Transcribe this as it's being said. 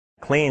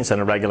cleans than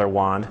a regular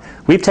wand.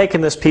 We've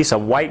taken this piece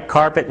of white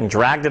carpet and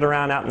dragged it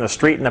around out in the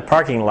street in the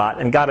parking lot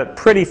and got it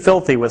pretty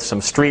filthy with some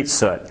street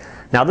soot.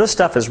 Now this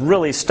stuff is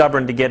really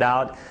stubborn to get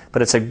out,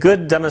 but it's a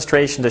good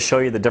demonstration to show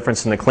you the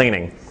difference in the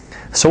cleaning.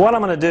 So what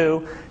I'm going to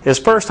do is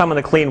first I'm going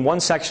to clean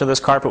one section of this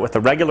carpet with a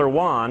regular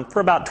wand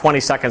for about 20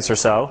 seconds or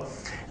so.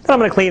 Then I'm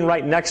going to clean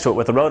right next to it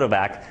with a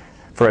Rotovac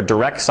for a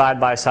direct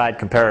side-by-side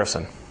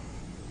comparison.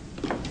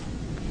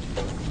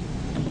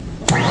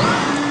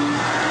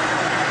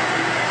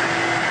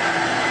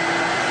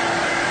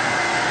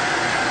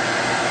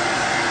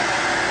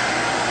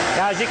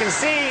 Now as you can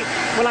see,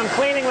 when I'm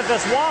cleaning with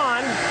this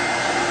wand,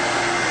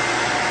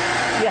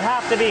 you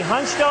have to be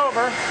hunched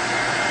over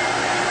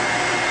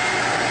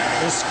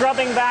and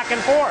scrubbing back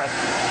and forth.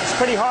 It's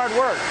pretty hard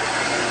work.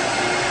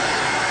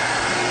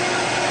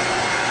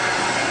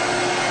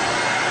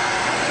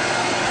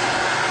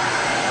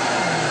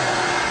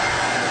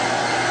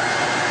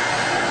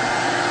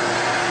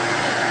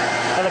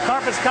 Now the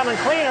carpet's coming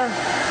cleaner,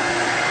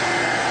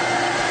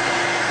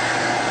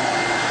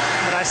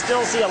 but I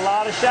still see a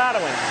lot of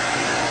shadowing.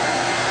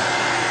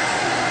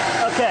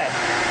 Okay.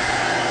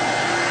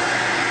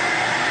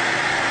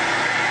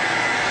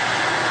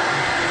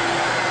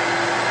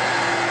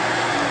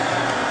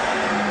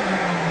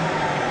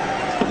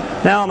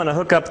 Now I'm going to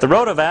hook up the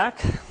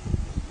Rotovac.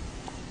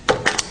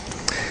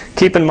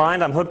 Keep in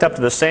mind I'm hooked up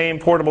to the same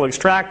portable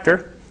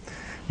extractor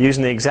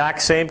using the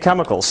exact same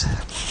chemicals.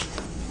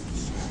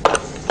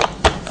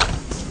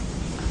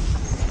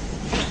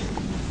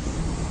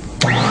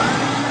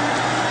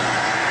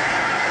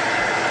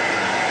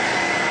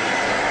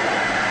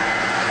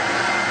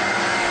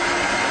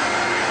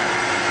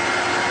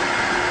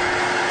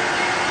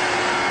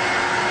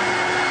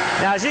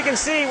 Now as you can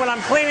see, when I'm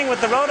cleaning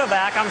with the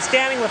Rotovac, I'm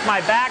standing with my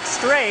back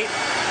straight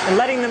and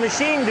letting the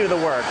machine do the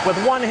work with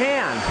one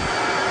hand.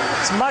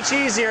 It's much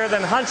easier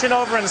than hunching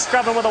over and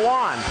scrubbing with a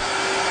wand.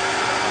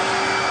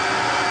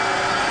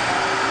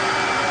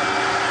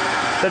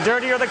 The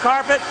dirtier the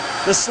carpet,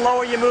 the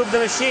slower you move the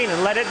machine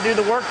and let it do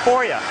the work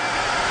for you.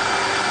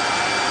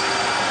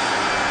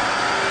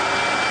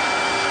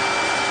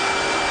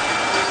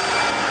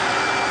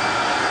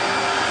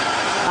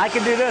 I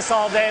can do this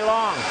all day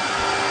long.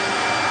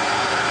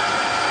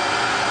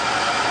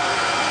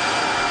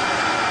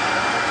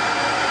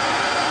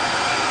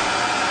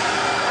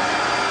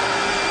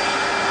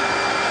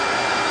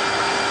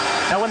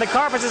 Now when the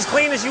carpet's as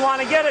clean as you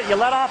want to get it, you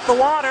let off the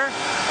water,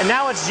 and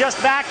now it's just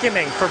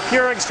vacuuming for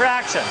pure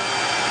extraction.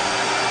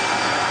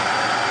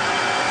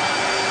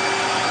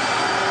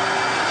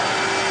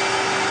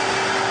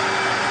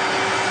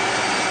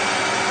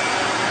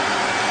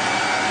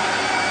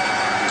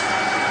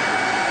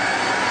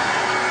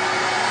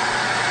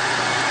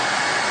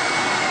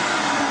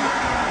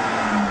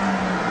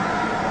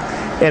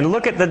 And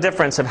look at the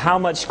difference of how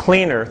much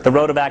cleaner the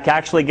Rotovac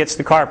actually gets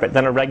the carpet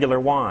than a regular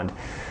wand.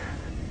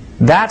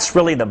 That's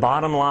really the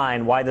bottom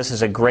line why this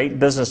is a great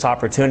business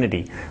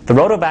opportunity. The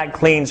Rotovac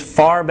cleans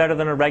far better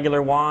than a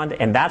regular wand,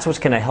 and that's what's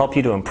going to help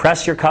you to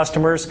impress your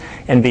customers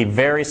and be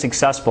very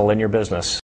successful in your business.